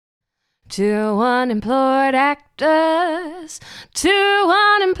Two unemployed actors. Two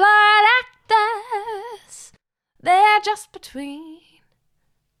unemployed actors. They're just between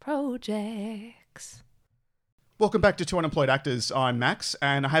projects. Welcome back to Two Unemployed Actors. I'm Max,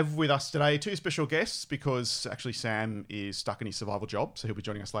 and I have with us today two special guests because actually Sam is stuck in his survival job, so he'll be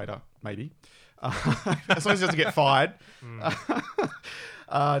joining us later, maybe. As long as he doesn't get fired.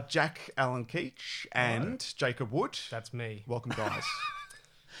 Jack Allen Keach and Jacob Wood. That's me. Welcome, guys.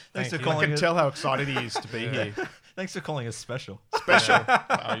 Thanks for you. I calling can it. tell how excited he is to be here. Thanks for calling us special. Special.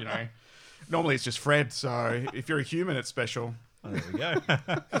 Normally it's just Fred, so if you're a human, it's special. Oh, there we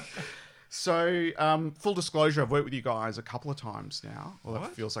go. So, full disclosure, I've worked with you guys a couple of times now. Well,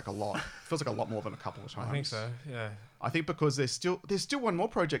 that feels like a lot. It feels like a lot more than a couple of times. I think so, yeah. I think because there's still one more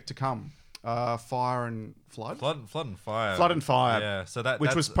project to come. Fire and Flood. Flood and fire. Flood and Fire. Yeah. So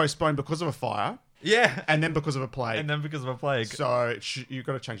Which was postponed because of a fire. Yeah. And then because of a plague. And then because of a plague. So you've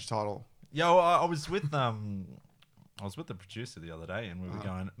got to change the title. Yo, I was with the producer the other day, and we were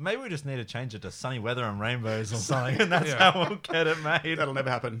going, maybe we just need to change it to Sunny Weather and Rainbows or something, and that's how we'll get it made. That'll never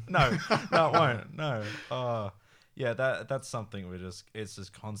happen. No, it won't. No. Yeah, that's something it's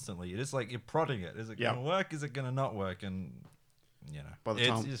just constantly. It's like you're prodding it. Is it going to work? Is it going to not work? And By the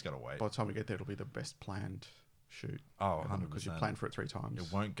time you just got to wait. By the time we get there, it'll be the best planned shoot. Oh, ever, 100%. because you planned for it 3 times.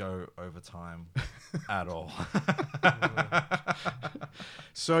 It won't go over time at all.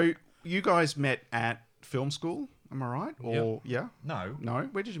 So you guys met at film school, am I right? Or yeah? No. No?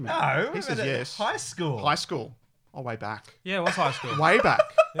 Where did you meet? No, He we says met at yes. high school. High school. Oh, way back. Yeah, it was high school. Way back.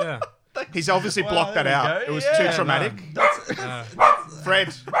 Yeah. He's obviously Well, blocked that there we out. go. It was Yeah, too no. traumatic.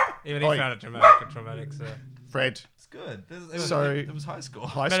 Fred. Even he Oi. found it traumatic, so... Fred. It's good. It was high school.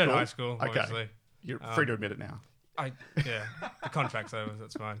 High Met school. at high school, Okay. obviously. You're free to admit it now. Yeah, the contract's over,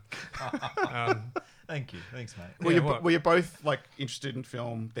 that's fine. Thank you. Thanks, mate. Were you both like interested in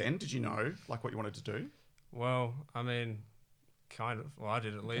film then? Did you know like what you wanted to do? Well, I mean, kind of. Well, I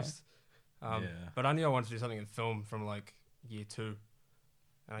did at least. Yeah. But I knew I wanted to do something in film from like year 2. And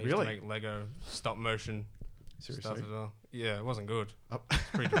I used Really? to make Lego stop motion stuff Seriously? as well. Yeah, it wasn't good. Oh. It's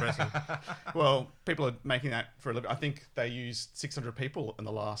pretty depressing. Well, people are making that for a living. I think they used 600 people in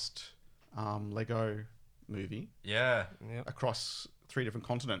the last Lego movie Yeah. Yep. across 3 different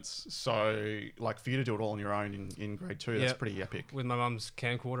continents. So, like, for you to do it all on your own in grade 2, that's Yep. pretty epic. With my mum's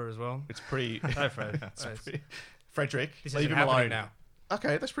camcorder as well. It's pretty. Hey, Fred. it's pretty Frederick, This leave isn't him happening alone. now.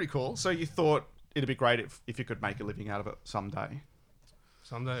 Okay, that's pretty cool. So you thought it'd be great if you could make a living out of it someday.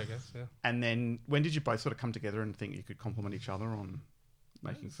 Someday, I guess, yeah. And then when did you both sort of come together and think you could complement each other on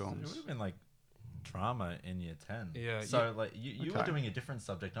making It films? would have been like drama in year 10. Yeah, So like you were Okay. doing a different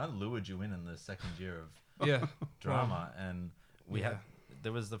subject. I lured you in the second year of Yeah. drama, and we yeah. had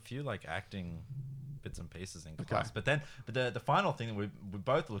there was a few like acting bits and pieces in Okay. class. But the final thing that we're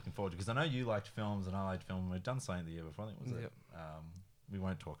both looking forward to, because I know you liked films and I liked film. We've done something the year before. I think was Yep. it. We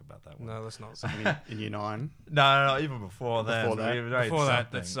won't talk about that one. No, let's not. in year 9. No, even before then. Before that. We made Before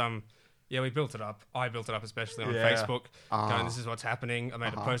that, something. that's yeah, we built it up. I built it up, especially on Yeah. Facebook. Going, this is what's happening. I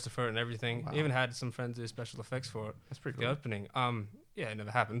made Uh-huh. a poster for it and everything. Wow. Even had some friends do special effects for it. That's pretty The cool. opening. Yeah, it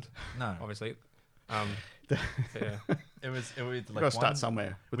never happened. No, Obviously. But yeah. it was You've like got to start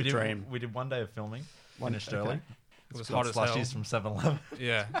somewhere with we a did, dream. We did one day of filming. Finished okay. early. It was Got hot as hell. slushies from 7-Eleven.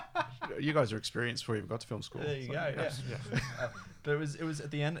 Yeah. You guys are experienced before you even got to film school. There you So- go. Yeah. Yeah. But it was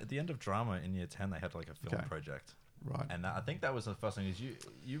at the end of drama in year 10. They had like a film Okay. project, Right. and I think that was the first thing. Is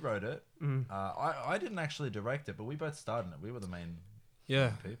you wrote it. I didn't actually direct it, but we both starred in it. We were the main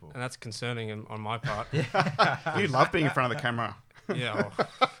Yeah. people. And that's concerning on my part. You love being in front of the camera. Yeah.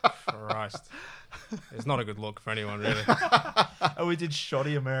 Oh, Christ. It's not a good look for anyone, really. Oh, we did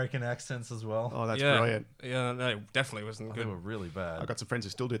shoddy American accents as well. Oh, that's yeah. brilliant. Yeah, no, it definitely wasn't They good. were really bad. I've got some friends who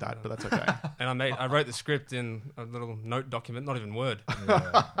still do that, but that's okay. And I wrote the script in a little note document, not even Word.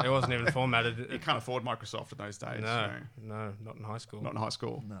 Yeah. It wasn't even formatted. You can't afford Microsoft in those days. No, so no, not in high school. not in high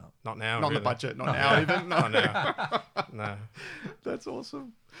school. No. Not now. Not in the really. budget. Not now even. No. Not now. No. That's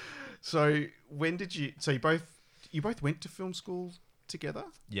awesome. So when did you? So you both went to film school together?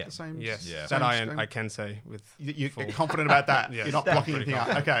 Yeah. The same. Yes. Yeah. That same- I can say with. You're full- confident about that. Yes. You're not That's blocking pretty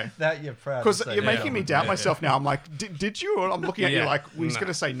anything out. Okay. That you're proud. Because to say, you're yeah. making me doubt Yeah. myself now. I'm like, did you? Or I'm looking at you Yeah. like, we're just No. going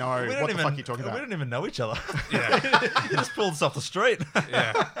to say no. We What don't the even, fuck are you talking We about? don't even know each other. Yeah. You just pulled us off the street.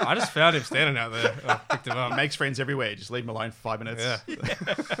 Yeah. I just found him standing out there. I picked him up. Makes friends everywhere. Just leave him alone for 5 minutes. Yeah.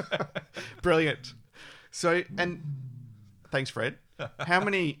 Brilliant. So, and thanks, Fred. How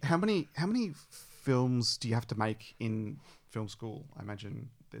many films do you have to make in film school? I imagine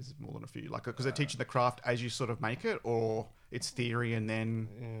there's more than a few? Like, because they're teaching the craft as you sort of make it, or it's theory and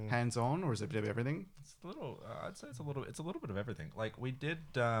then hands on, or is it a bit of everything? It's a little. I'd say it's a little bit of everything. Like we did.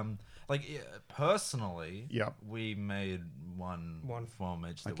 Personally. Yep. We made one film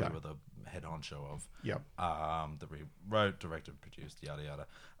each that Okay. we were the head honcho of. Yep. That we wrote, directed, produced, yada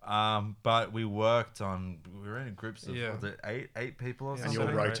yada. But we worked on. We were in groups of Yeah. was it eight people or Yeah, And something.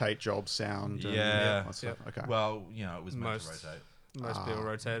 you'll Right. rotate job, sound. And Yeah. all that stuff. Okay. Well, it was meant Most- to rotate. Most people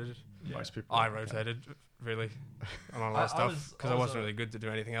rotated. Most people. I rotated, really, on a lot of I stuff was- because I I was wasn't a- really good to do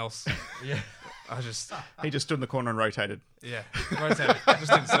anything else. Yeah. I just, He just stood in the corner and rotated. rotated.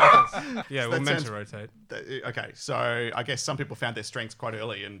 Just in circles. Yeah, we're that meant sounds- to rotate. Okay, so I guess some people found their strengths quite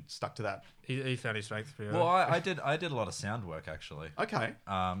early and stuck to that. He found his strength pretty Well, early. I did a lot of sound work actually. Okay.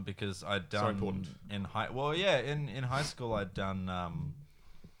 Because I'd done important. in high school I'd done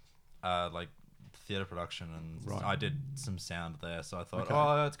like theater production and Right. I did some sound there, so I thought,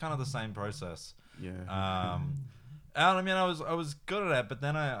 Okay. it's kind of the same process. Yeah. And I mean, I was good at it, but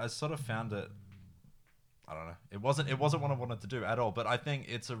then I sort of found it. I don't know. It wasn't what I wanted to do at all. But I think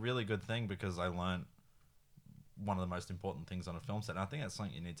it's a really good thing because I learned one of the most important things on a film set. And I think that's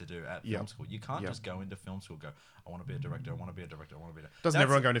something you need to do at film school. You can't just go into film school and go, I want to be a director. I want to be a director. I want to be a director. Doesn't That's-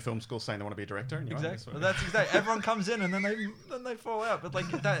 everyone go into film school saying they want to be a director? Anyway? Exactly. Well, that's exactly. Everyone comes in and then they fall out. But like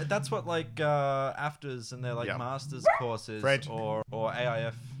that's what like AFTRS and their like Yeah. masters courses Fred. or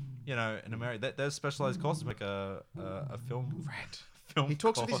AIF. In America, there's specialized courses like a film. Film. He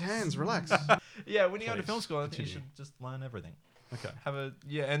talks with his course. hands. Relax. Yeah, when you go to Please, film school, I think you continue. should just learn everything.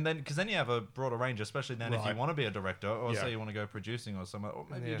 Okay. And then because then you have a broader range, especially then if Right. you want to be a director or Yeah. say you want to go producing or somewhere, or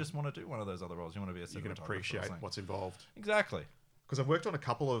maybe you Yeah. just want to do one of those other roles. You want to be a You can cinematographer or appreciate something. what's involved. Exactly. Because I've worked on a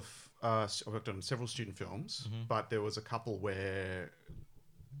couple of, I've worked on several student films, Mm-hmm. but there was a couple where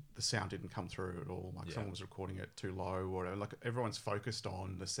the sound didn't come through at all. Like Yeah. someone was recording it too low, or whatever. Like everyone's focused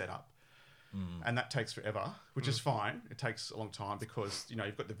on the setup, Mm. and that takes forever, which is fine. It takes a long time because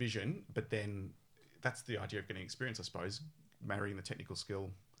you've got the vision, but then that's the idea of getting experience, I suppose, marrying the technical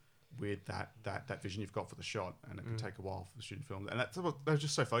skill with that vision you've got for the shot, and it can take a while for the student film. And they're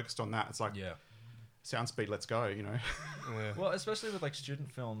just so focused on that. It's like Yeah. sound speed, let's go. Yeah. Well, especially with like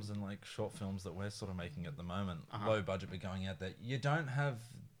student films and like short films that we're sort of making at the moment, low budget but going out there, you don't have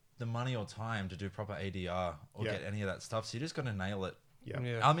the money or time to do proper ADR or Yeah. get any of that stuff. So you just got to nail it. Yeah.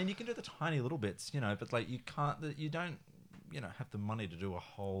 Yeah. I mean, you can do the tiny little bits, but like you don't, have the money to do a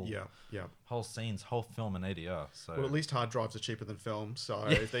whole, Yeah. whole scenes, whole film in ADR. So Well, at least hard drives are cheaper than film, so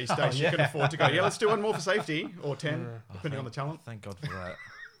Yeah. these Oh, days you can yeah. afford to go, let's do one more for safety, or 10, depending on the talent. Thank God for that.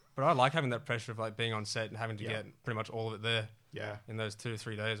 But I like having that pressure of like being on set and having to Yeah. get pretty much all of it there Yeah. in those 2 or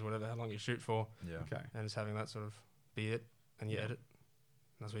 3 days, whatever, how long you shoot for, Yeah. Okay. and just having that sort of be it, and you edit.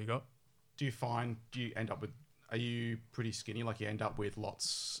 And that's what you got. Do you end up with, are you pretty skinny, like you end up with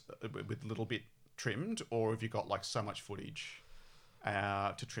lots, with a little bit trimmed, or have you got like so much footage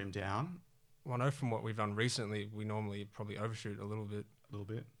to trim down Well, I know from what we've done recently, we normally probably overshoot a little bit. a little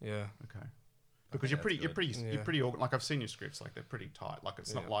bit? Yeah. Okay. Because you're that's pretty, good. you're pretty, like I've seen your scripts, like they're pretty tight. Like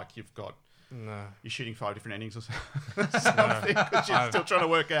it's not Yeah. like you've got, No. you're shooting 5 different endings or something, because you're still trying to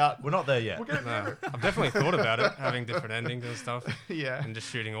work out. We're not there yet. No. I've definitely thought about it, having different endings and stuff, Yeah. and just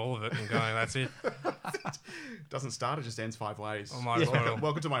shooting all of it and going, that's it. Doesn't start, it just ends 5 ways. Oh, might as well.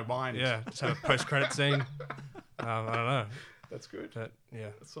 Welcome to my mind. Yeah, just have a post-credit scene. I don't know. That's good. But, yeah.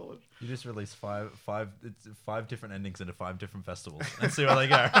 That's solid. You just release five different endings into 5 different festivals and see where they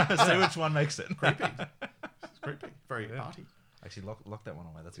go. See which one makes it. It's creepy. Very Yeah. arty. Actually, lock that one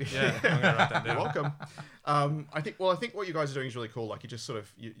away. That's good. Yeah, I'm going to write that You're down. welcome. I think what you guys are doing is really cool. Like you just sort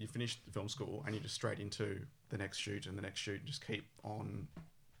of, you finish the film school and you just straight into the next shoot and the next shoot and just keep on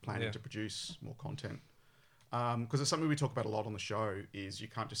planning Yeah. to produce more content. Because it's something we talk about a lot on the show is you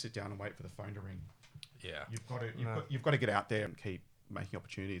can't just sit down and wait for the phone to ring. Yeah. You've got to get out there and keep making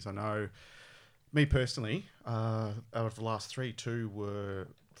opportunities. I know, me personally, out of the last 3, 2 were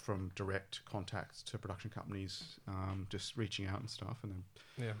from direct contacts to production companies, just reaching out and stuff, and then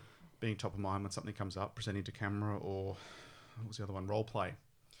Yeah. being top of mind when something comes up, presenting to camera, or what was the other one? Role play.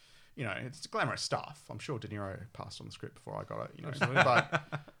 It's glamorous stuff. I'm sure De Niro passed on the script before I got it.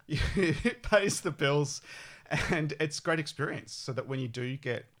 But it pays the bills, and it's a great experience. So that when you do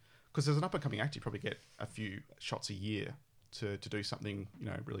get, because as an up and coming actor, you probably get a few shots a year to do something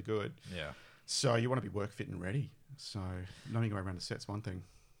really good. Yeah. So you want to be work fit and ready. So knowing your way around the set's one thing.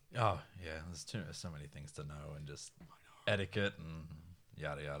 Oh, yeah. There's so many things to know and just etiquette and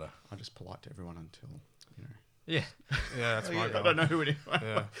yada yada. I'm just polite to everyone until Yeah. Yeah, that's my I goal. don't know who anyone.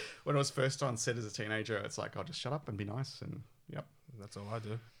 Yeah. When I was first on set as a teenager, it's like, I'll just shut up and be nice, and Yep. That's all I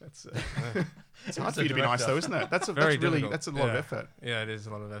do. That's it's hard As for a you to be nice, director. though, isn't it? That's Very really difficult. that's a lot of Yeah. effort. Yeah, it is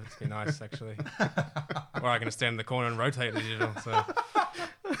a lot of effort to be nice, actually. Or I can stand in the corner and rotate the digital, so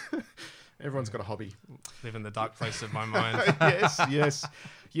Everyone's got a hobby. live in the dark place of my mind. yes.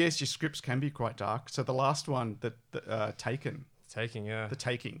 Your scripts can be quite dark. So the last one, the Taken, Taking, yeah, the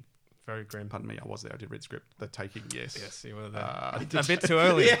Taking. very grim. Pardon me, I was there. I did read script. The Taking, yes. Yes, you were there. I A bit too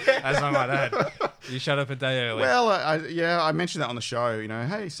early, as I might add. You shut up a day early. Well, I mentioned that on the show. You know,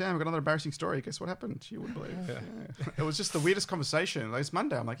 hey Sam, I've got another embarrassing story. Guess what happened? You wouldn't believe. Yeah. Yeah. It was just the weirdest conversation. Like, it's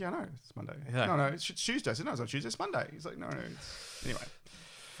Monday. I'm like, yeah, no, it's Monday. Yeah. No, it's Tuesday. I said, no, it's not Tuesday. It's Monday. He's like, no. Anyway,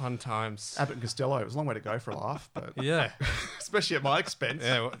 Fun times. Abbott and Costello. It was a long way to go for a laugh, but Yeah, especially at my expense.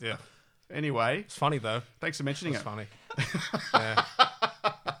 yeah, well, yeah. Anyway, It's funny though. thanks for mentioning It's it. funny. Yeah.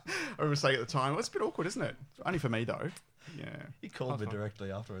 I remember saying at the time, well, it's a bit awkward, isn't it? Only for me though. Yeah. He called me Awesome.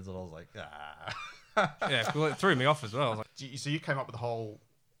 directly afterwards, and I was like, ah. Yeah, well, it threw me off as well. I was like, So you came up with the whole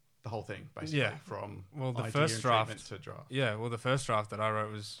thing basically Yeah. from Well, the idea first and draft- treatment to draft. yeah, well, the first draft that I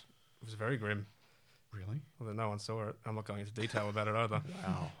wrote was very grim. Really? Although no one saw it. I'm not going into detail about it either.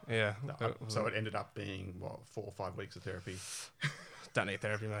 Wow. Yeah. So it ended up being 4 or 5 weeks of therapy. Don't need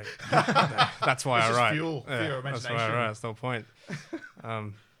therapy, mate. That's why It's I just write. fuel for your That's why I imagination. write. That's the whole point.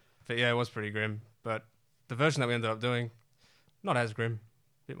 But yeah, it was pretty grim. But the version that we ended up doing, not as grim.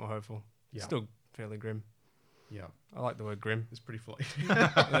 A bit more hopeful. Yeah. Still fairly grim. Yeah. I like the word grim. It's pretty funny.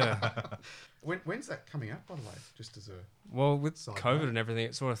 Yeah. When's that coming out, by the way? Just as a Well, with Side COVID note. and everything,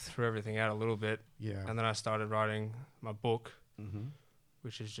 it sort of threw everything out a little bit. yeah. And then I started writing my book, Mm-hmm.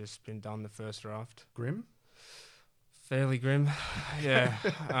 which has just been done, the first draft. Grim. Fairly grim. Yeah.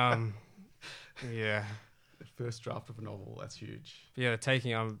 Yeah. The first draft of a novel. That's huge. But yeah, the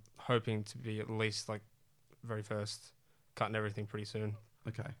Taking, I'm hoping to be at least like very first, cutting everything pretty soon.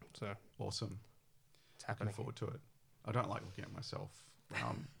 Okay. So Awesome. it's Looking happening. forward to it. I don't like looking at myself when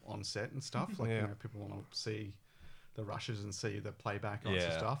I'm on set and stuff. Like, Yeah. people want to see the rushes and see the playback and all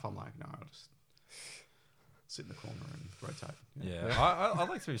Yeah. stuff. I'm like, no, I'll just sit in the corner and rotate. Yeah, I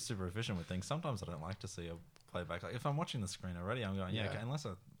like to be super efficient with things. Sometimes I don't like to see a playback. Like if I'm watching the screen already, I'm going, yeah, Yeah. okay, unless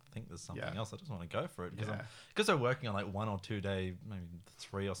I think there's something Yeah. else, I just want to go for it Yeah. because we're working on like 1 or 2 day, maybe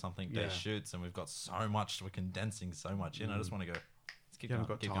 3 or something day Yeah. shoots, and we've got so much. We're condensing so much in. I just want to go. Let's keep You haven't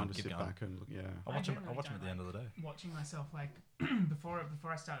going. got Keep time going. to Keep sit going. back and look. Yeah. I'll I watch them. generally I'll watch them at don't the end of the day. Watching myself like before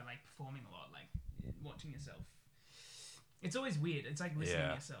I started like performing a lot, like watching yourself. It's always weird. It's like listening Yeah.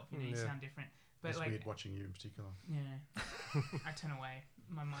 to yourself. You know, you Yeah. sound different. But It's like, weird watching you in particular. yeah, I turn away.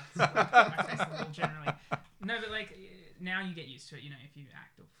 My mouth's my face a little generally. No, but like now you get used to it. You know, if you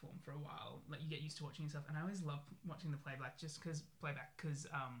act or perform for a while, like you get used to watching yourself. And I always love watching the playback, because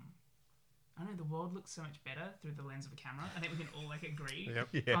I don't know, the world looks so much better through the lens of a camera. I think we can all like agree Yep.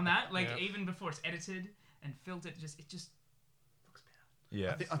 Yeah. on that. Like Yeah. even before it's edited and filtered, it just looks better.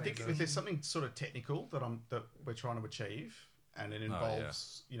 Yeah, I think if there's something sort of technical that we're trying to achieve, and it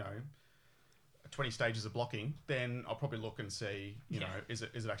involves, 20 stages of blocking, then I'll probably look and see, you Yeah. know, is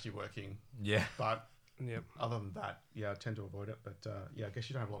it actually working? yeah. But Yep. other than that, yeah, I tend to avoid it. But yeah, I guess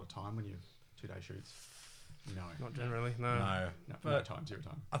you don't have a lot of time when you 2-day shoots. No, Not generally. No. No, no but time, zero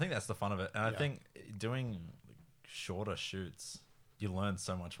time. I think that's the fun of it, and I Yeah. think doing shorter shoots, you learn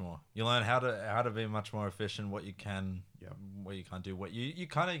so much more. You learn how to be much more efficient, what you can, Yep. what you can't do, what you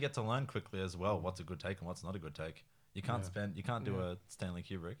kind of get to learn quickly as well. What's a good take and what's not a good take. You can't Yeah. you can't do a Stanley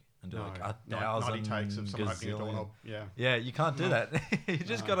Kubrick and do No, like 90 1,000 takes of someone opening a gazillion. doorknob. Yeah. Yeah, you can't do that. You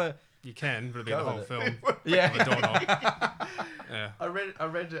just No. gotta. You can, but it'll be Go the whole with film. Yeah. The doorknob. Yeah. I read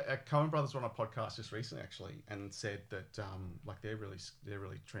Coen Brothers were on a podcast just recently actually, and said that like they're really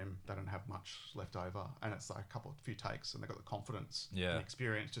trim. They don't have much left over, and it's like a few takes, and they've got the confidence Yeah. and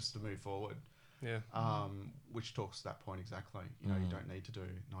experience just to move forward. Yeah. Which talks to that point exactly. You know, you don't need to do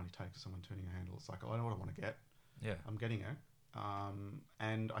 90 takes of someone turning a handle. It's like, oh, I know what I want to get. Yeah. I'm getting it.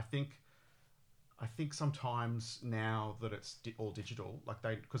 And I think sometimes now that it's all digital, like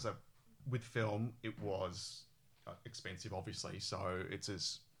because with film it was expensive, obviously, so it's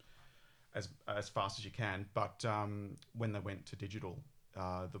as fast as you can. But when they went to digital,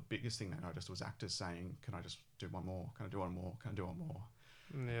 the biggest thing they noticed was actors saying, "Can I just do one more? Can I do one more? Can I do one more?"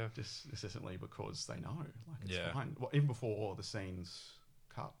 Yeah. Just incessantly, because they know, like, it's Yeah. fine. Well, even before the scene's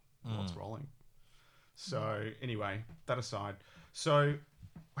cut, while it's rolling. So anyway, that aside, so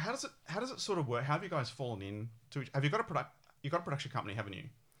how does it sort of work? How have you guys fallen in to? Have you got a production company, haven't you?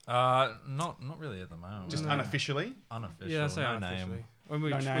 Not really at the moment. Just No. unofficially. unofficial. Yeah, I say no unofficially. name. When we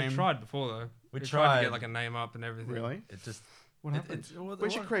No name. tried before though. We tried to tried. get like a name up and everything. Really? It just What happened? It's-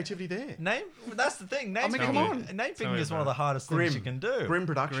 Where's your creativity there? Name. That's the thing. Name I mean, picking, come on. Name Tell picking me is one of about the hardest Grim. things you can do. Grim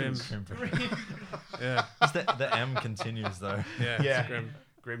Productions. Yeah, Just the M continues though. yeah, Yeah. It's grim.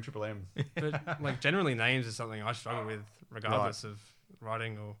 Grim Triple M. But like generally, names is something I struggle with, regardless of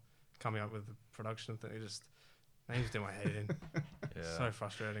writing or coming up with the production thing. Just names do my head in. Yeah. So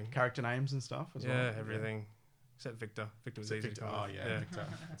frustrating. Character names and stuff as well. Yeah, everything except Victor. Victor was Except easy. Victor. kind Oh, of. yeah, Victor.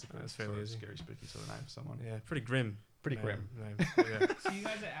 That's a good That's fairly sort of easy. scary, spooky sort of name for someone. Yeah, pretty grim. Pretty name- grim. Name. Yeah. So you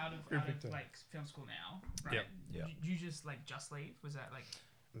guys are out of Victor. like film school now, right? Yep. Yep. Did you just like just leave? Was that like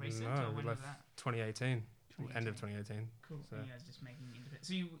recent No, or we when was left that? 2018. End of 2018. Cool. So- And you guys just making independent.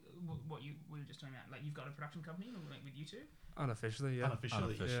 So you, what you we were just talking about, like you've got a production company like with you two. Unofficially, yeah. Unofficially.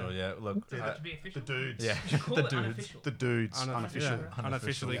 Unofficial. Yeah. Look. Does it have to be The official? dudes. Yeah. You should call The it dudes. unofficial. The dudes. Unof- Unofficial. yeah.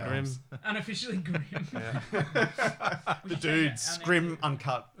 Unofficially Unofficial grim. games. Unofficially grim. Yeah. We The should take dudes. that- our Grim name-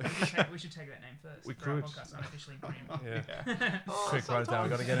 uncut. We should take that name first. We for our could. podcast, unofficially grim. Yeah. Quick, write it down. We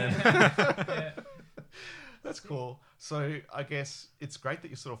got to get in. Yeah. That's cool. So I guess it's great that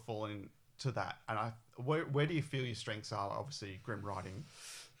you're sort of falling to that. And where do you feel your strengths are? Obviously, grim writing.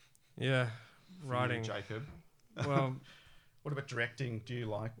 Yeah. for you, Writing. Jacob. Well, What about directing? Do you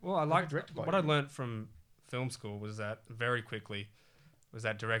like? well, I like directed by what you? I learned from film school was that very quickly was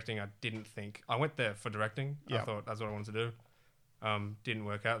that directing. I didn't think I went there for directing. Yeah. I thought that's what I wanted to do. Didn't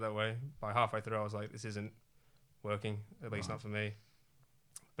work out that way. By halfway through, I was like, this isn't working. At least Right. not for me.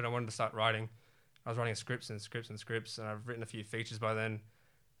 But I wanted to start writing. I was writing scripts, and I've written a few features by then.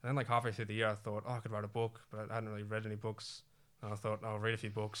 And then, like halfway through the year, I thought, oh, I could write a book, but I hadn't really read any books. And I thought, I'll read a few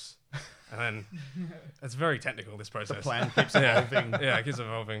books. And then it's very technical, this process. The plan keeps Yeah. evolving. Yeah, it keeps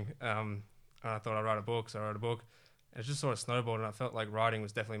evolving. And I thought I'd write a book, so I wrote a book. And it just sort of snowballed, and I felt like writing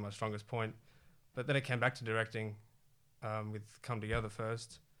was definitely my strongest point. But then it came back to directing with Come Together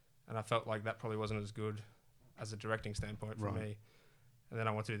first, and I felt like that probably wasn't as good as a directing standpoint for Right. me. And then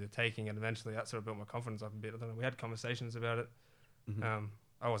I wanted to do the taking, and eventually that sort of built my confidence up a bit. I don't know, we had conversations about it. Mhm.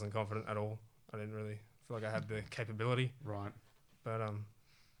 I wasn't confident at all. I didn't really feel like I had the capability. Right. But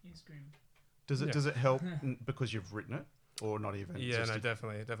Yes, grim. Does it Yeah. does it help because you've written it, or not even? It's yeah, just no, a-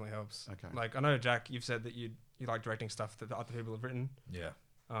 definitely, it definitely helps. Okay. Like I know, Jack, you've said that you like directing stuff that the other people have written. Yeah.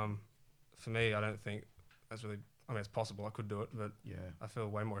 For me, I don't think that's really. I mean, it's possible I could do it, but Yeah. I feel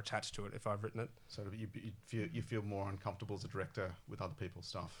way more attached to it if I've written it. So you feel more uncomfortable as a director with other people's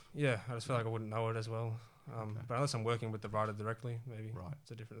stuff. Yeah, I just feel like I wouldn't know it as well. Okay. But unless I'm working with the writer directly, maybe Right.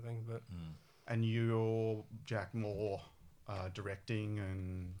 it's a different thing. But Mm. And you're Jack more directing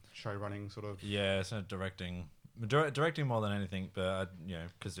and show running sort of. Yeah, so directing more than anything, but I,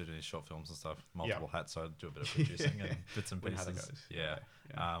 because I do these short films and stuff, multiple hats, so I do a bit of producing and bits and When pieces. how that goes. Yeah.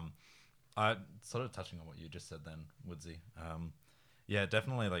 Yeah. I sort of touching on what you just said then, Woodsy. Yeah,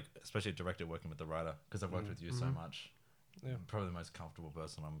 definitely, like especially director working with the writer, because I've worked with you so Mhm. much. Yeah. Probably the most comfortable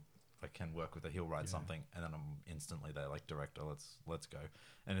person I can work with. He'll write Yeah. something, and then I'm instantly there, like director. Let's go.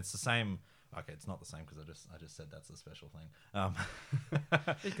 And it's the same. Okay, it's not the same because I just said that's a special thing.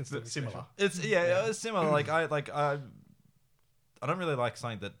 it can still be Similar. special. It's it's similar. I don't really like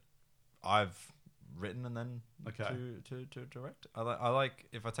something that I've written and then Okay. to direct. I like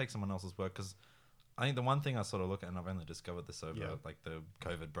if I take someone else's work, because I think the one thing I sort of look at, and I've only discovered this over Yeah. like the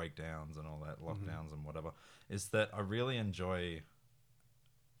COVID breakdowns and all that lockdowns and whatever, is that I really enjoy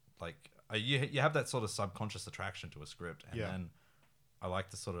like you have that sort of subconscious attraction to a script, and Yeah. then I like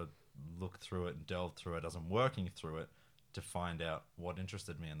to sort of look through it and delve through it as I'm working through it to find out what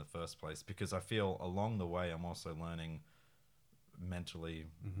interested me in the first place, because I feel along the way I'm also learning mentally,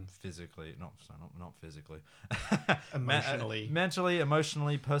 physically, not physically, Emotionally. mentally,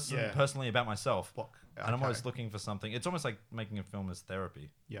 emotionally, Yeah. personally about myself. Block. And I'm Okay. always looking for something. It's almost like making a film is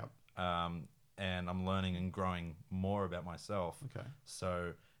therapy. Yeah. And I'm learning and growing more about myself. Okay.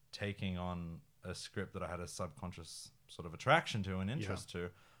 So taking on a script that I had a subconscious sort of attraction to and interest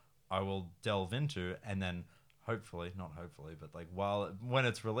to, I will delve into, and then not hopefully, but like when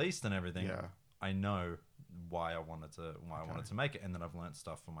it's released and everything, Yeah. I know why I wanted to make it, and then I've learnt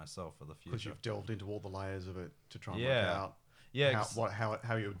stuff for myself for the Because future. you've delved into all the layers of it to try and Yeah. work out Yeah,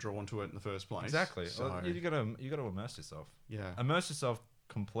 how you're drawn to it in the first place. exactly. So, Well, you got to immerse yourself. yeah. Immerse yourself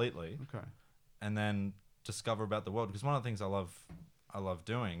completely, Okay. and then discover about the world. Because one of the things I love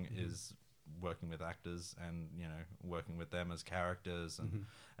doing Mm-hmm. is working with actors and working with them as characters Mm-hmm.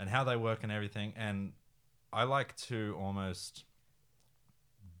 and how they work and everything. And I like to almost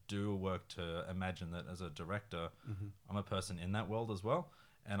do work to imagine that as a director, Mm-hmm. I'm a person in that world as well,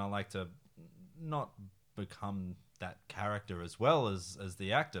 and I like to not become that character as well as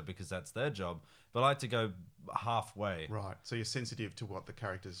the actor, because that's their job. But I like to go halfway. Right. So you're sensitive to what the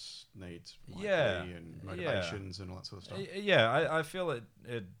character's needs might Yeah. be and motivations and all that sort of stuff. Yeah, I feel it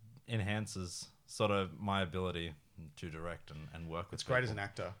enhances sort of my ability to direct and work with It's great as people. an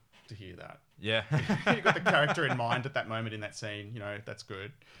actor to hear that. Yeah. You've got the character in mind at that moment in that scene. You know, that's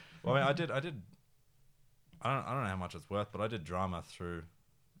good. Well, I mean, I did. I don't know how much it's worth, but I did drama through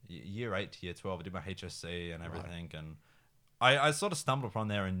year 8 to year 12. I did my HSC and everything, and I sort of stumbled upon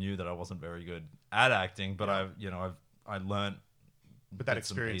there and knew that I wasn't very good at acting, but I learned. But that bits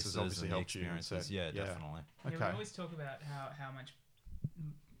and experience has pieces obviously and the helped you. experiences. So, Yeah, definitely. Yeah, Okay. we always talk about how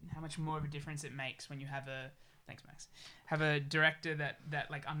much more of a difference it makes when you have a have a director that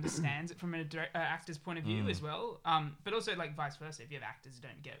like understands it from an actor's point of view as well. But also like vice versa. If you have actors who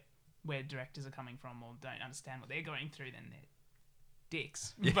don't get where directors are coming from or don't understand what they're going through, then they're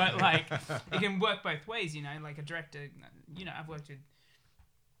dicks. But like it can work both ways, you know. Like a director, you know, I've worked with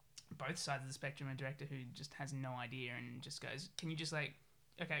both sides of the spectrum. A director who just has no idea and just goes, "Can you just like,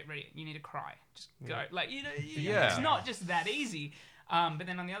 okay, ready? You need to cry. Just go." Like it's not just that easy. But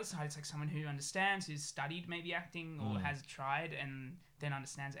then on the other side, it's like someone who understands, who's studied maybe acting or has tried and then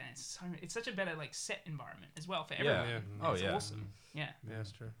understands it. And it's such a better like set environment as well for everyone. Yeah. Oh, It's yeah. awesome. Yeah. Yeah,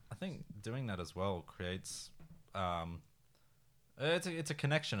 that's true. I think doing that as well creates. It's a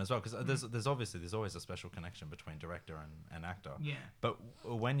connection as well, because there's always a special connection between director and actor. Yeah. But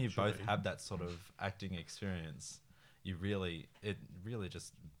when you both Truly. have that sort of acting experience, it really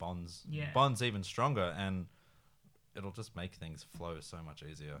just bonds even stronger, and it'll just make things flow so much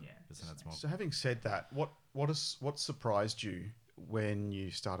easier. Yeah. Because then it's more. So having said that, what surprised you when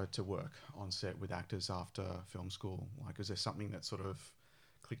you started to work on set with actors after film school? Like, is there something that sort of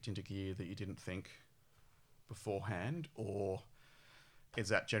clicked into gear that you didn't think beforehand, or is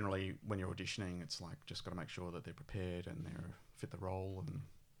that generally when you're auditioning, it's like just got to make sure that they're prepared and they fit the role? And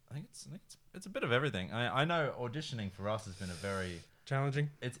I think it's a bit of everything. I know auditioning for us has been a very Challenging.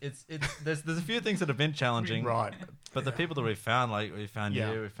 there's a few things that have been challenging, right, but the people that we found, like we found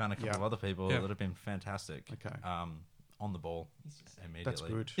Yeah. you, we found a couple Yeah. of other people Yeah. that have been fantastic. Okay. On the ball immediately. that's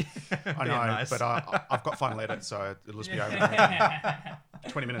good. I Being know, nice. but I've got final edit, so it'll just be over.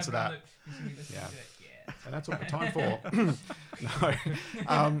 20 minutes of that. Yeah. And that's what we're time for. No.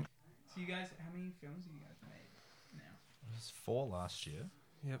 So you guys, how many films have you guys made now? It was 4 last year.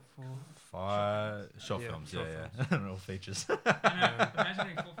 Yep. 4. 5 short Yeah, films, short yeah. All features. I know, imagine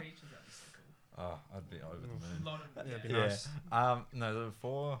doing 4 features. That'd be so cool. Oh, I'd be over the A moon. lot of Yeah, it'd be yeah. nice. No, there were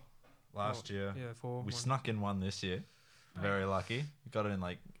 4 last year. Yeah, 4. We snuck in 1 this year. Very lucky. We got it in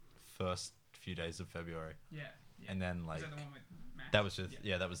like first few days of February, Yeah. Yeah. and then Is like that the one with Max? that was just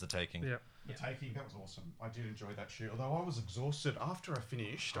that was the taking. Yeah. The taking, that was awesome. I did enjoy that shoot, although I was exhausted after I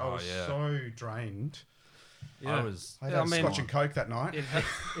finished. I Oh, was yeah. so drained. Yeah. I was. I had Yeah, I mean- Scotch and Coke that night. It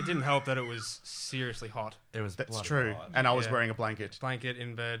didn't help that it was seriously hot. It was. That's bloody true. hot. And I was Yeah. wearing a blanket. Blanket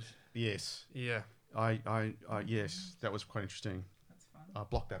in bed. Yes. Yeah. Yes, that was quite interesting. That's fun. I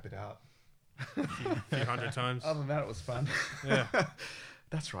blocked that bit out. A few hundred times. Other than that, it was fun. Yeah.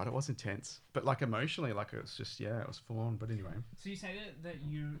 That's right. It was intense, but like emotionally, like it was just it was full on. But anyway, So you say that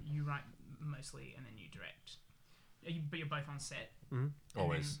you write mostly and then you direct. But you're both on set. Mm-hmm. And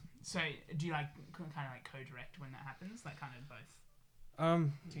Always. then- so do you like kind of like co-direct when that happens? Like kind of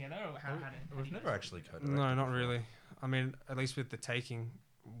both together, or how do We've you never guys- actually co-directed. No, not before. really. I mean, at least with the taking,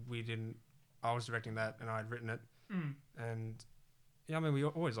 we didn't. I was directing that, and I'd written it, Mm. and yeah, I mean, we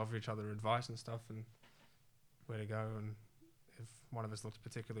always offer each other advice and stuff, and where to go, and if one of us looks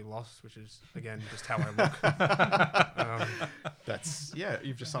particularly lost, which is again just how I look. that's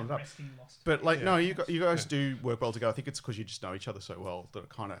you've just summed it up. Resting lost. But like, Yeah. no, you guys do work well together. I think it's because you just know each other so well that it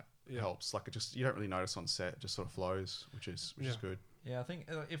kind of Yeah. helps. Like, it just you don't really notice on set; it just sort of flows, which is Yeah. good. Yeah, I think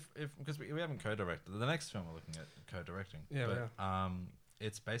if because we haven't co-directed the next film we're looking at co-directing. Yeah, we but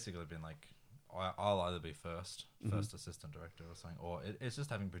it's basically been like I'll either be first assistant director or something, or it's just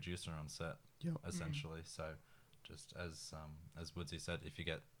having producer on set Yep. essentially. So just as Woodsy said, if you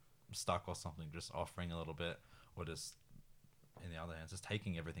get stuck or something, just offering a little bit, or just in the other hand, just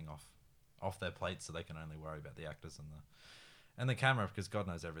taking everything off their plate so they can only worry about the actors and the camera, because God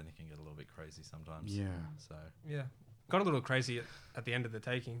knows everything can get a little bit crazy sometimes. Yeah. So Yeah, got a little crazy at the end of the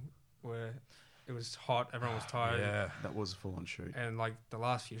taking, where it was hot, everyone was tired, That was a full on shoot. and like the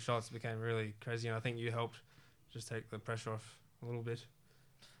last few shots became really crazy, and I think you helped just take the pressure off a little bit.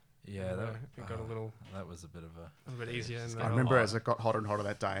 yeah, it got a little that was a bit of a bit easier. just And got I a remember lot. as it got hotter and hotter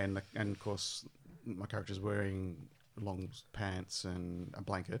that day, and of course my character's wearing long pants and a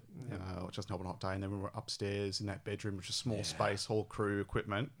blanket, which doesn't help on a hot day. And then we were upstairs in that bedroom, which is a small space, all crew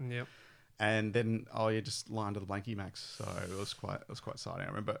equipment. Yep. And then you just lie under the blankie, Max. So it was quite exciting.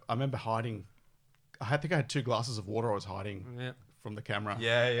 I remember hiding. I think I had 2 glasses of water. I was hiding Yeah. from the camera.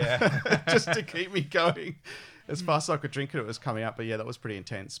 Yeah. Just to keep me going as fast as I could drink it. It was coming up, but yeah, that was pretty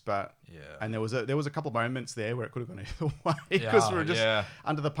intense. But Yeah. and there was a couple of moments there where it could have gone either way because we were just Yeah.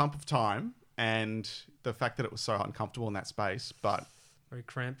 under the pump of time, and the fact that it was so uncomfortable in that space, but Very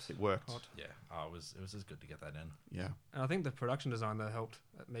cramped. it worked. Hot. Yeah. Oh, it was just good to get that in. Yeah, And I think the production design there helped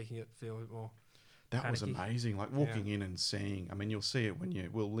at making it feel a bit more. that was Panicky. amazing. Like walking in and seeing. I mean, you'll see it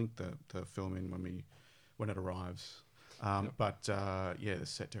we'll link the film in when it arrives. But yeah, the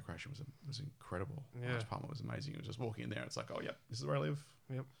set decoration was incredible. Yeah. Last Palmer was amazing. It was just walking in there. It's like, oh yeah, this is where I live.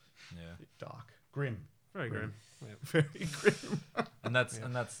 Yep. Yeah. Dark, grim, Very Grim. grim. Yep. very grim. And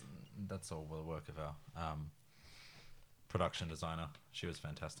that's all the work of our production designer. She was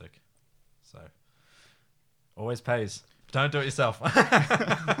fantastic. So always pays. Don't do it yourself.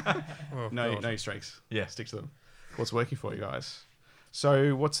 Oh, No God. streaks. Yeah. Stick to them. What's working for you guys?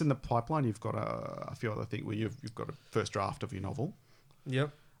 So what's in the pipeline? You've got a few other things. Well, you've got a first draft of your novel,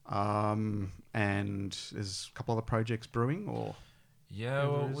 Yep. and there's a couple other projects brewing. Or Yeah, Yeah,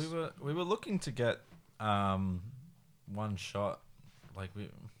 well, there is. we were looking to get one shot. Like we've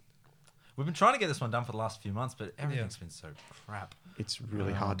been trying to get this one done for the last few months, but everything's been so crap. it's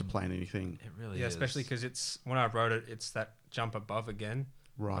really hard to plan anything. It really Yeah, is. especially because it's when I wrote it, it's that jump above again.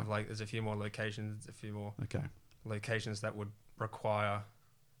 Right. Of like, there's a few more locations, Okay. that would require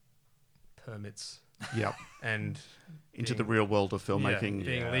permits Yep. and Into the being- real world of filmmaking,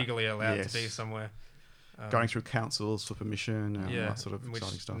 being Yeah. legally allowed Yes. to be somewhere. going through councils for permission, and all that sort of which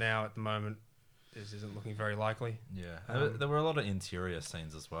exciting stuff. now at the moment isn't looking very likely. Yeah, Um, there were a lot of interior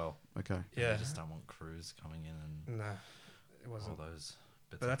scenes as well. Okay. Yeah, I just don't want crews coming in and no, it all wasn't. those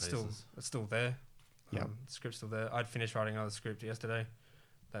bits But and that's pieces. still there. Yep. The script's still there. I'd finished writing another script yesterday.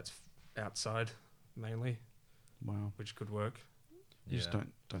 That's outside mainly, Wow. which could work. You just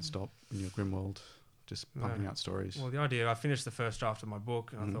don't stop in your grim world, just No. pumping out stories. Well, the idea, I finished the first draft of my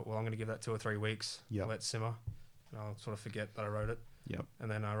book, and Mhm. I thought, well, I'm going to give that 2 or 3 weeks, Yep. let it simmer, and I'll sort of forget that I wrote it. Yep.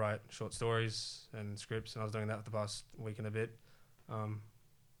 And then I write short stories and scripts, and I was doing that for the past week and a bit. Yeah,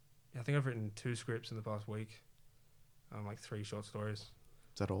 I think I've written 2 scripts in the past week, like 3 short stories,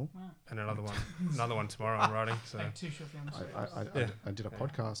 Is that all? Wow. and another one tomorrow I'm writing. So Like 2 short films. I did a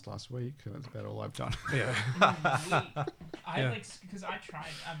podcast last week, and that's about all I've done. yeah, I Yeah. like because I tried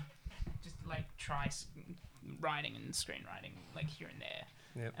just like writing and screenwriting like here and there,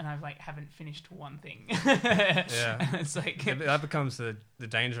 Yep. and I've like haven't finished one thing. Yeah. It's like that becomes the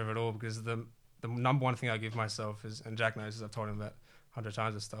danger of it all, because the number one thing I give myself is, and Jack knows, as I've told him that 100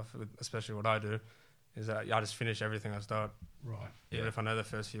 times and stuff, especially what I do, is that I just finish everything I start. Right. Even Yeah. if I know the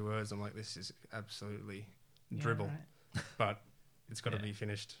first few words, I'm like, this is absolutely Yeah, dribble, right. but it's got to Yeah. be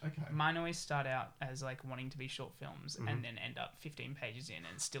finished. Okay. Mine always start out as like wanting to be short films Mhm. and then end up 15 pages in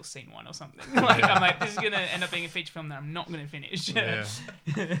and still scene 1 or something. Like I'm like, this is gonna end up being a feature film that I'm not gonna finish. Yeah.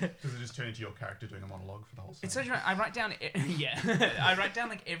 Does it just turn into your character doing a monologue for the whole scene? It's so true. I write down, I write down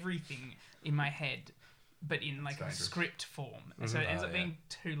like everything in my head, but in like a dangerous. script form. Mhm. So it ends Oh, up yeah. being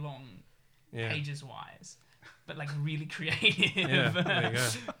too long, Yeah. pages wise, but like really creative. Yeah, there you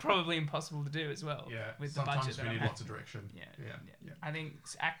go. Probably impossible to do as well. Yeah. With the budget that I'm at. of direction. Yeah, Yeah. yeah. I think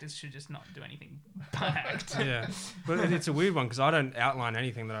actors should just not do anything but act. Yeah, but it's a weird one because I don't outline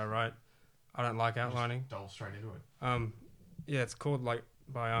anything that I write. I don't like outlining. Delve straight into it. Yeah, it's called like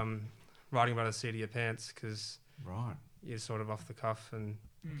by writing by the seat of your pants, because Right. you're sort of off the cuff, and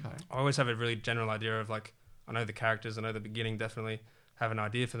Mm. Okay. I always have a really general idea of like, I know the characters, I know the beginning, definitely have an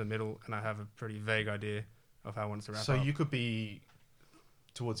idea for the middle, and I have a pretty vague idea of how I want it to wrap So up. you could be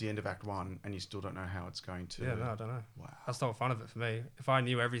towards the end of Act 1, and you still don't know how it's going to. Yeah, no, I don't know. Wow. That's the whole fun of it for me. If I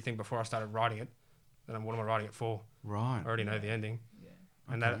knew everything before I started writing it, then what am I writing it for? Right. I already know the ending. Yeah.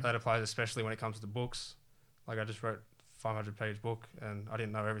 And Okay. that applies especially when it comes to books. Like I just wrote a 500-page book, and I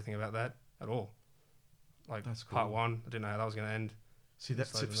didn't know everything about that at all. Like That's part cool. 1, I didn't know how that was going to end. See,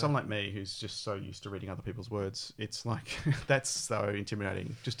 that's Just like for someone like me who's just so used to reading other people's words. It's like that's so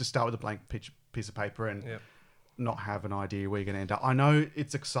intimidating. Just to start with a blank piece of paper and Yep. not have an idea where you're going to end up. I know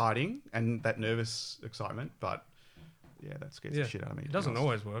it's exciting and that nervous excitement, but yeah, that scares Yeah. the shit out of me. It to be doesn't honest.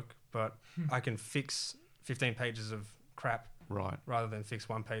 always work, but I can fix 15 pages of crap Right. rather than fix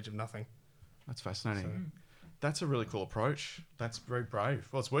 1 page of nothing. That's fascinating. Mm. That's a really cool approach. That's very brave.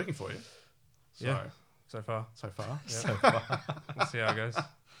 Well, it's working for you. So, Yeah. So far, so far. Yeah. We'll see how it goes.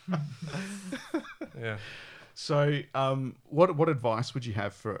 Yeah. So, what advice would you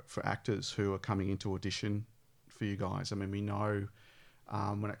have for actors who are coming into audition for you guys? I mean, we know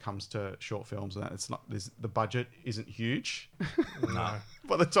when it comes to short films. And it's not the budget isn't huge. No.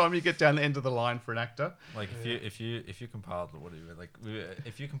 By the time you get down the end of the line for an actor, Like if you compile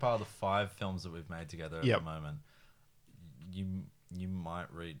if you compile the 5 films that we've made together at Yep. the moment, you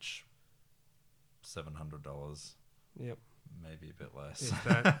might reach $700, Yep. maybe a bit less. Is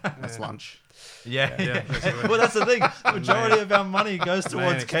that, that's lunch. Yeah, Yeah, basically. well, that's the thing. The majority of our money goes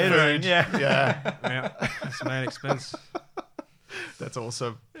towards expense. catering. Yeah, Yeah, Yeah, that's main expense. that's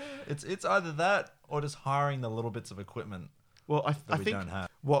awesome. it's either that or just hiring the little bits of equipment Well, I that we think don't have.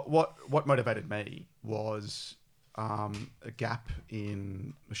 what motivated me was a gap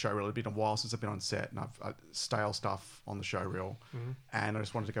in the show reel. It'd been a while since I've been on set, and I've stale stuff on the show reel, and I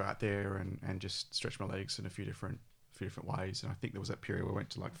just wanted to go out there and just stretch my legs in a few different ways. And I think there was that period where I went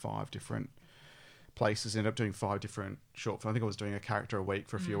to like 5 different places, ended up doing 5 different short films. I think I was doing a character a week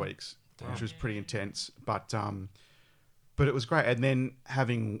for a few weeks, which was pretty intense, but it was great. And then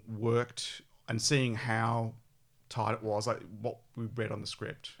having worked and seeing how tight it was, like what we read on the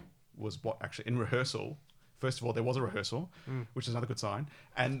script was what actually in rehearsal. First of all, there was a rehearsal, which is another good sign,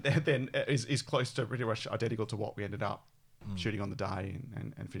 and then is close to pretty much identical to what we ended up shooting on the day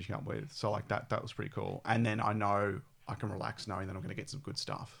and finishing up with. So like that was pretty cool. And then I know I can relax knowing that I'm going to get some good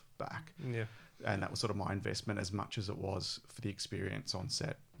stuff back. Yeah. And that was sort of my investment as much as it was for the experience on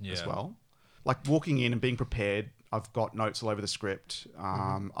set as Yeah. well. Like walking in and being prepared, I've got notes all over the script.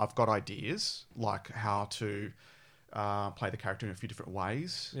 I've got ideas like how to play the character in a few different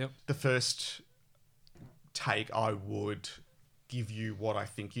ways. Yep. The first take, I would give you what I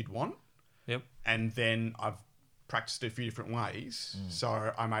think you'd want. Yep. And then I've practiced it a few different ways.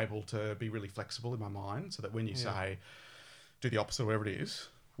 So I'm able to be really flexible in my mind so that when you say do the opposite, whatever it is,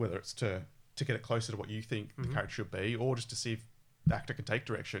 whether it's to get it closer to what you think the character should be, or just to see if the actor can take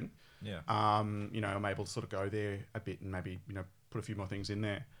direction. Yeah. I'm able to sort of go there a bit and maybe, put a few more things in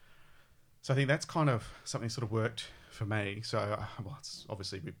there. So I think that's kind of something that sort of worked for me. So, it's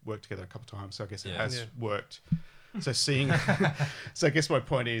obviously we've worked together a couple of times, so I guess it Yeah. has Yeah. worked. So seeing, so I guess my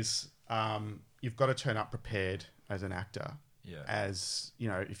point is, you've got to turn up prepared as an actor. Yeah. As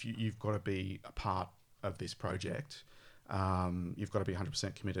if you've got to be a part of this project, you've got to be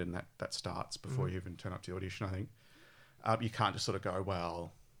 100% committed, and that starts before you even turn up to the audition. I think you can't just sort of go,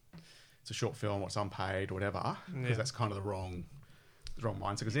 well, it's a short film, or it's unpaid, or whatever, because Yeah. that's kind of the wrong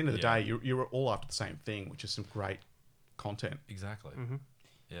mindset. Because at the end of the Yeah. day, you're all after the same thing, which is some great content. Exactly.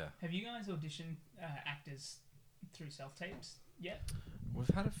 Yeah. Have you guys auditioned actors through self tapes yet? We've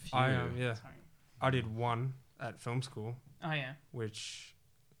had a few. Yeah. Sorry. I did one at film school, Oh yeah. which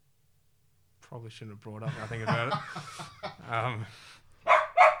probably shouldn't have brought up. Now I think about it.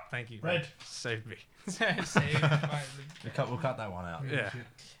 Thank you. Red. Saved me. Saved by the- We'll cut that one out. Yeah.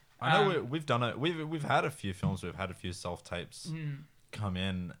 I know we've done it. We've had a few films. We've had a few self tapes come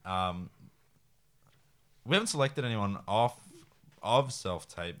in. We haven't selected anyone of self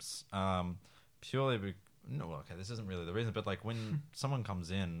tapes purely. This isn't really the reason, but like when someone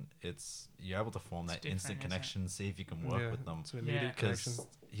comes in, you're able to form that different, instant isn't it? connection, see if you can work with them. It's an immediate Yeah. connection.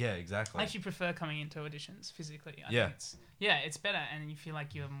 Yeah, exactly. I actually prefer coming into auditions physically. I Yeah. think it's better, and you feel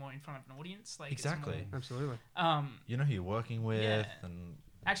like you're more in front of an audience. Like it's Exactly. Absolutely. more- You know who you're working with, Yeah. and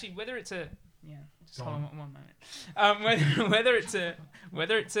actually, whether it's a just hold on one moment.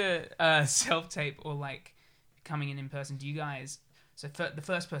 Whether it's a self tape or like coming in person, do you guys? So the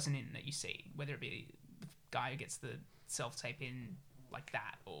first person in that you see, whether it be the guy who gets the self tape in like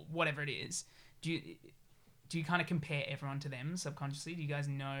that or whatever it is, do you kind of compare everyone to them subconsciously? Do you guys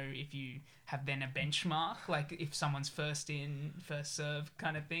know if you have then a benchmark, like if someone's first in, first serve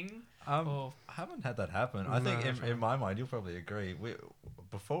kind of thing? Or I haven't had that happen. I think No, in my mind, you'll probably agree.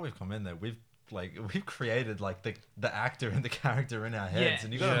 Before we've come in there, we've created like the actor and the character in our heads, Yeah.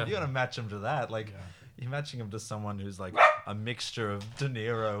 and you gotta match them to that. Like you're matching them to someone who's like a mixture of De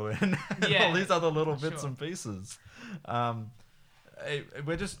Niro and all these other little bits Sure. and pieces.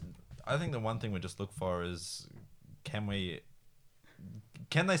 I think the one thing we just look for is can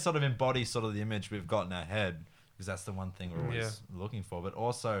they sort of embody sort of the image we've got in our head, because that's the one thing we're always looking for. But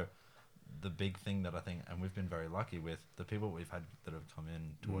also the big thing that I think, and we've been very lucky with, the people we've had that have come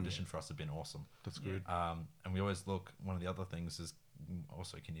in to audition for us have been awesome. That's good. And we always look, one of the other things is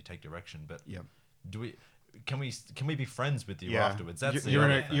also, can you take direction? But Yeah. can we be friends with you afterwards? That's you're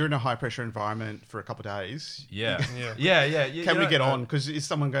the other thing. in a high pressure environment for a couple of days. Yeah. Yeah. Can we get on? Because is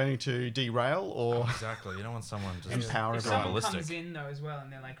someone going to derail or Exactly. You don't want someone just Empower if everyone. someone ballistic. comes in though as well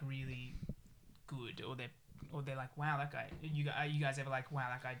and they're like really good, or they're like, wow, that guy. You guys ever like, wow,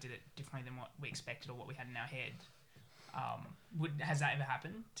 that guy did it differently than what we expected or what we had in our head? Has that ever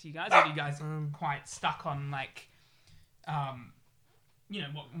happened to you guys? Or are you guys quite stuck on like, you know,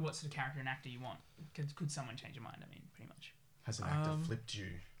 what sort of character and actor you want. Could someone change your mind? I mean, pretty much. Has an actor flipped you?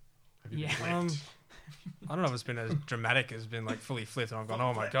 Have you Yeah. been flipped? I don't know if it's been as dramatic as been like fully flipped, and I've gone,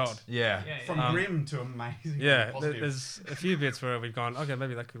 oh my god. Yeah. Yeah, From grim to amazing. Yeah, positive. there's a few bits where we've gone, okay,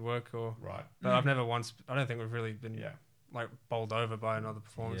 maybe that could work, or Right. but I've never once. I don't think we've really been Yeah. like bowled over by another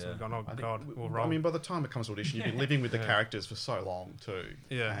performance. Yeah. And we've gone, oh I think god, w- we're I wrong. mean, by the time it comes to audition, you've been living with the Yeah. characters for so long too.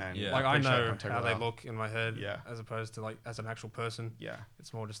 yeah, And Yeah. like I appreciate know integral how they art. look in my head, Yeah. as opposed to like as an actual person. Yeah.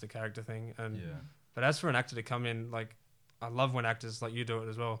 It's more just a character thing. And Yeah. but as for an actor to come in, like I love when actors like you do it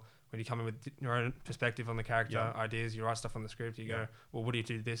as well. When you come in with your own perspective on the character, Yeah. ideas, you write stuff on the script. You Yeah. go, well, what do you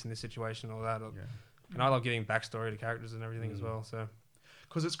do this in this situation or that? Or, Yeah. And I love giving backstory to characters and everything as well. So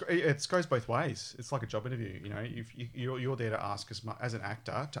Because it goes both ways. It's like a job interview. You know, you're there to ask as much as an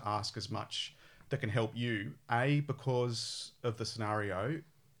actor to ask as much that can help you. Because of the scenario,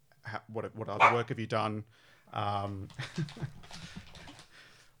 what other work have you done?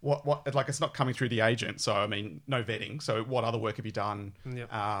 What like it's not coming through the agent. So I mean, no vetting. So what other work have you done? Yep.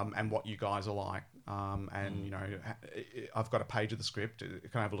 And what you guys are like. And you know, I've got a page of the script. Can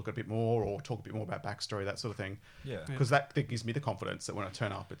I have a look at a bit more, or talk a bit more about backstory, that sort of thing? Yeah. Because that gives me the confidence that when I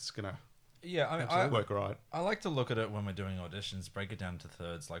turn up, it's gonna Yeah. I mean, work right. I like to look at it when we're doing auditions, break it down to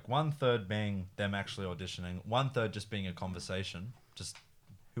thirds. Like 1/3 being them actually auditioning, 1/3 just being a conversation, just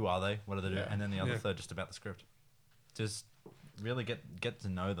who are they, what do they do, Yeah. and then the other Yeah. third just about the script. Just really get to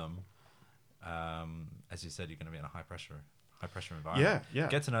know them. As you said, you're going to be in a high pressure environment. Yeah.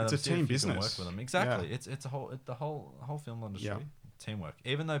 Get to know It's them. a see if team you can business. work with them. Exactly. Yeah. It's the whole film industry. Yeah. Teamwork.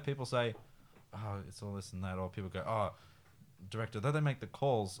 Even though people say, oh, it's all this and that, or people go, oh, director, though they make the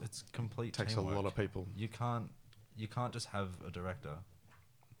calls, it's complete It takes teamwork. a lot of people. You can't just have a director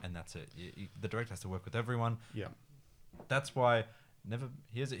and that's it. The director has to work with everyone. Yeah. That's why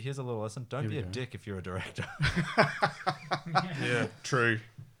here's a little lesson. Don't Here be we a go. dick if you're a director. yeah, True.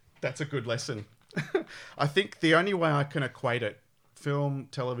 That's a good lesson. I think the only way I can equate it, film,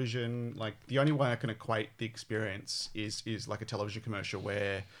 television, like the only way I can equate the experience is like a television commercial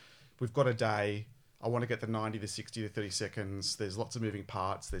where we've got a day. I want to get the 90, the 60, the 30 seconds. There's lots of moving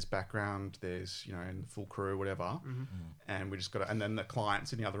parts. There's background. There's, you know, and full crew, whatever. And we just got to, and then the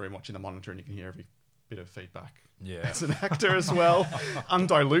client's in the other room watching the monitor and you can hear every bit of feedback. Yeah. As an actor as well,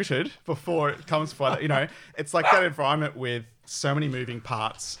 undiluted before it comes by that. You know, it's like that environment with so many moving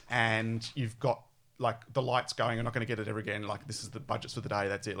parts and you've got like the lights going, I'm not going to get it ever again. Like this is the budgets for the day.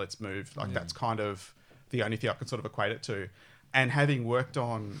 That's it. Let's move. Like that's kind of the only thing I can sort of equate it to. And having worked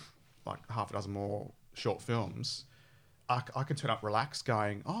on like half a dozen more short films, I can turn up relaxed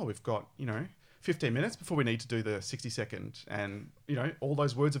going, oh, we've got, you know, 15 minutes before we need to do the 60-second, and you know all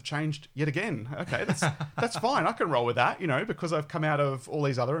those words have changed yet again. Okay, that's fine. I can roll with that, you know, because I've come out of all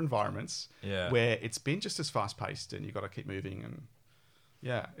these other environments where it's been just as fast paced, and you got to keep moving,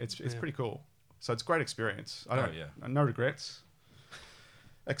 and it's pretty cool. So it's a great experience. No regrets,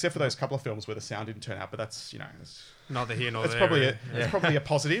 except for those couple of films where the sound didn't turn out. But that's, you know, neither here nor it's there. probably a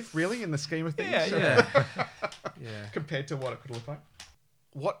positive, really, in the scheme of things. yeah. Compared to what it could look like.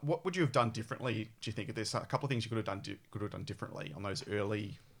 What would you have done differently? Do you think there's a couple of things you could have done differently on those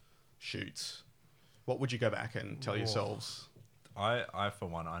early shoots? What would you go back and tell yourselves? I for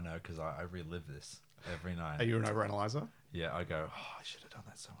one, I know because I relive this every night. Are you an overanalyzer? Yeah, I go, oh, I should have done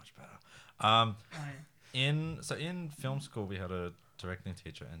that so much better. Oh, In film school, we had a directing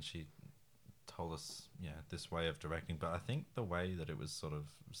teacher, and she told us, this way of directing. But I think the way that it was sort of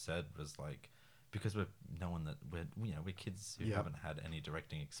said was like, because we're knowing that we're kids who haven't had any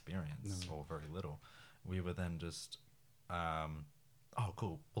directing experience or very little, we were then just, oh,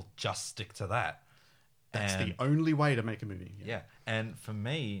 cool, we'll just stick to that. That's the only way to make a movie. Yeah, and for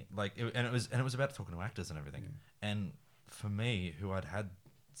me, like, it was about talking to actors and everything. And for me, who I'd had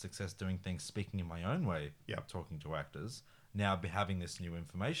success doing things, speaking in my own way, talking to actors, now having this new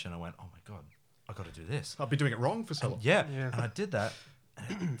information, I went, oh my god, I got to do this. I've been doing it wrong for so long. And I did that,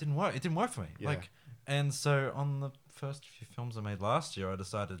 and it didn't work. It didn't work for me. Yeah. And so on the first few films I made last year, I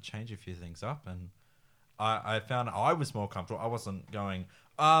decided to change a few things up, and I found I was more comfortable. I wasn't going,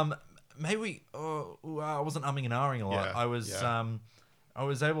 maybe I wasn't umming and ahhing a lot. Yeah. I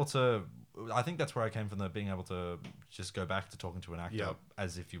was able to. I think that's where I came from, being able to just go back to talking to an actor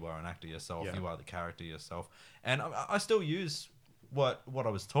as if you were an actor yourself. You are the character yourself, and I still use what I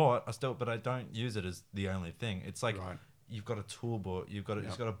was taught. But I don't use it as the only thing. It's like you've got a tool book, you've got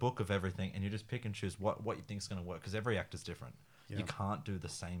a book of everything, and you just pick and choose what you think is going to work, because every actor's different. You can't do the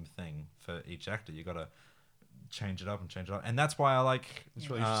same thing for each actor. You got to change it up, and that's why I like It's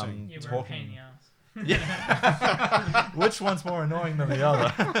really interesting. yeah, we're a pain in the ass. Yeah. Which one's more annoying than the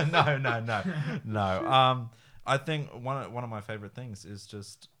other? No. I think one of my favorite things is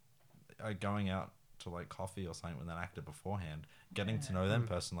just going out to like coffee or something with an actor beforehand, getting to know them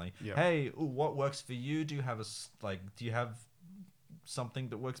personally. Yeah. Hey, what works for you? Do you have do you have something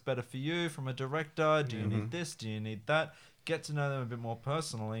that works better for you from a director? Do you need this? Do you need that? Get to know them a bit more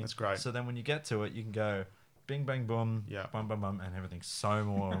personally. That's great. So then when you get to it, you can go bing, bang, boom, Yeah. bum, bum, bum, and everything's so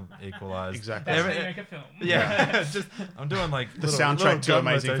more equalized. Exactly. That's how you make a film. Yeah, just I'm doing like The little soundtrack to gun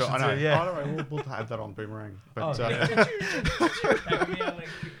Amazing Film. I know. rotations here, Yeah. Oh, don't worry, we'll have that on Boomerang. But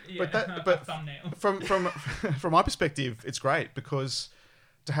That would be a thumbnail. from my perspective, it's great because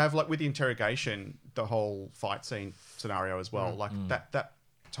to have like with the interrogation, the whole fight scene scenario as well, like that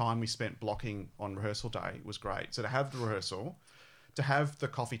time we spent blocking on rehearsal day was great. So to have the rehearsal, to have the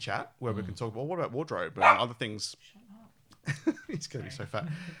coffee chat where we can talk, well, what about wardrobe and other things? He's going to be so fat.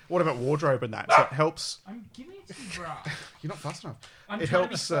 What about wardrobe and that? So it helps. I'm giving it to you, bro. You're not fast enough. I'm It trying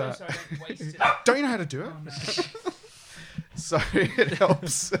helps, to be slow so I don't waste it. Don't you know how to do it? Oh, no. So it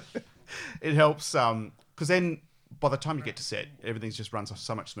helps. It helps because then by the time you get to set, everything's just runs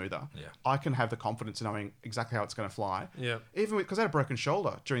so much smoother. Yeah. I can have the confidence in knowing exactly how it's going to fly. Yeah. Even because I had a broken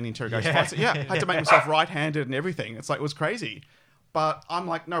shoulder during the interrogation Yeah. fight. So, I had to make myself right-handed and everything. It's like it was crazy. But I'm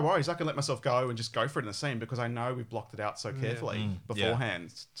like, no worries. I can let myself go and just go for it in the scene because I know we've blocked it out so carefully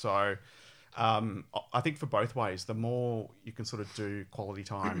beforehand. So I think for both ways, the more you can sort of do quality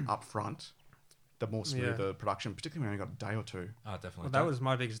time up front, the more smooth the production, particularly when you got a day or two. Oh, definitely. Well, that was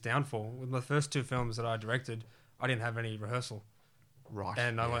my biggest downfall. With the first two films that I directed, I didn't have any rehearsal. Right.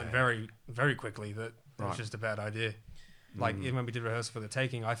 And I learned very, very quickly that it Right. was just a bad idea. Like, even when we did rehearsal for The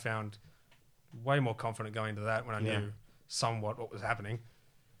Taking, I found way more confident going into that when I knew somewhat what was happening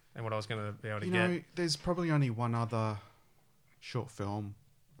and what I was going to be able to You get. know, there's probably only one other short film,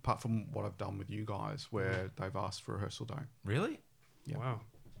 apart from what I've done with you guys, where they've asked for rehearsal day. Really? Yeah. Wow.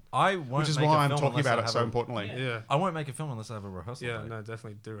 I won't. Which is make why a I'm film talking unless I about it have so a- importantly. Yeah. I won't make a film unless I have a rehearsal. Yeah, day. no,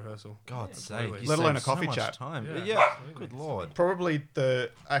 definitely do rehearsal. God's Yeah, sake, totally. you Let alone save a coffee so much chat. Time. Yeah, Yeah, absolutely. good lord. Probably the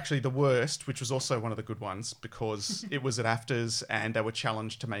worst, which was also one of the good ones, because it was at AFTRS and they were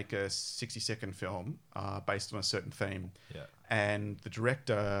challenged to make a 60-second film based on a certain theme. Yeah. And the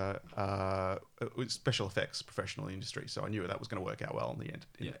director it was special effects professional in the industry, so I knew that was going to work out well in the end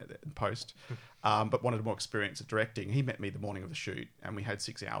in post. But wanted more experience at directing. He met me the morning of the shoot, and we had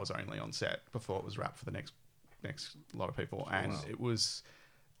 6 hours only on set before it was wrapped for the next lot of people. And it was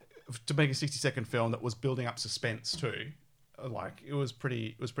to make a 60-second film that was building up suspense too. Like it was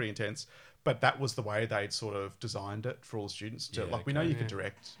pretty intense. But that was the way they'd sort of designed it for all the students. To we know you can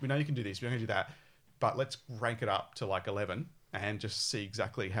direct, we know you can do this, we know you can do that, but let's rank it up to like 11 and just see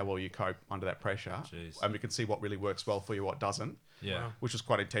exactly how well you cope under that pressure. Jeez. And we can see what really works well for you, what doesn't. Yeah. Which was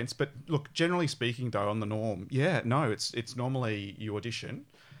quite intense. But look, generally speaking, though, on the norm, it's normally you audition.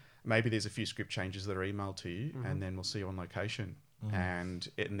 Maybe there's a few script changes that are emailed to you, and then we'll see you on location. And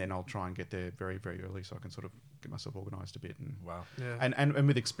then I'll try and get there very, very early so I can sort of get myself organised a bit. And, Wow. Yeah. and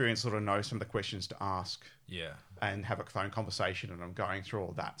with experience, sort of know some of the questions to ask Yeah. and have a phone conversation, and I'm going through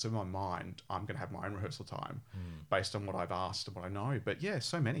all that. So in my mind, I'm going to have my own rehearsal time based on what I've asked and what I know. But yeah,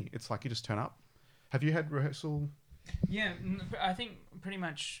 so many. It's like you just turn up. Have you had rehearsal? Yeah, I think pretty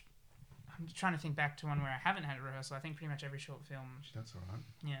much. I'm trying to think back to one where I haven't had a rehearsal. I think pretty much every short film, That's all right.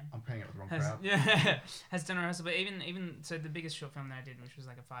 yeah, I'm paying it with the wrong has crowd. has done a rehearsal. But even so, the biggest short film that I did, which was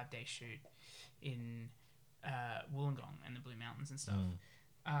like a 5-day shoot in Wollongong and the Blue Mountains and stuff.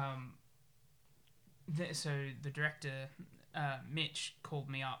 So the director Mitch called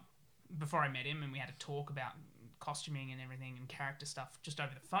me up before I met him, and we had a talk about costuming and everything and character stuff just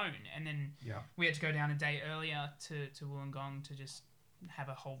over the phone. And then we had to go down a day earlier to Wollongong to just have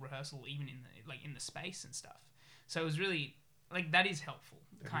a whole rehearsal, even in the space and stuff. So it was really like that is helpful,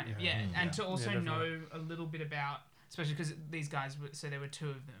 kind of, and to also know a little bit about, especially because these guys were, so there were two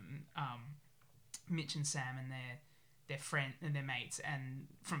of them, Mitch and Sam, and their friend and their mates, and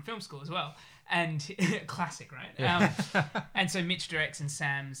from film school as well, and classic, right? And so Mitch directs and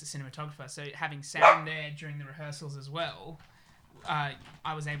Sam's the cinematographer. So having Sam there during the rehearsals as well, I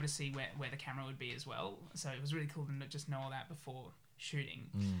was able to see where the camera would be as well. So it was really cool to just know all that before shooting.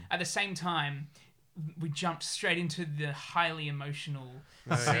 At the same time, we jumped straight into the highly emotional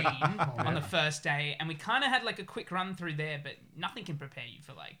scene on the first day, and we kind of had like a quick run through there, but nothing can prepare you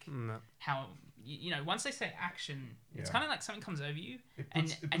for like how once they say action, it's kind of like something comes over you, It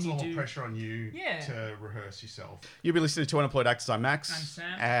puts and a you lot do of pressure on you Yeah. to rehearse yourself. You'll be listening to Unemployed Actors. I'm Max. I'm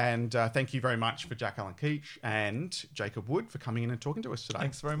Sam. And thank you very much for Jack Allen Keach and Jacob Wood for coming in and talking to us today.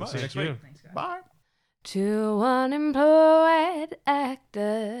 Thanks very We'll much. see you next Thank week. you. Thanks, guys. Bye. Two unemployed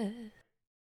actors.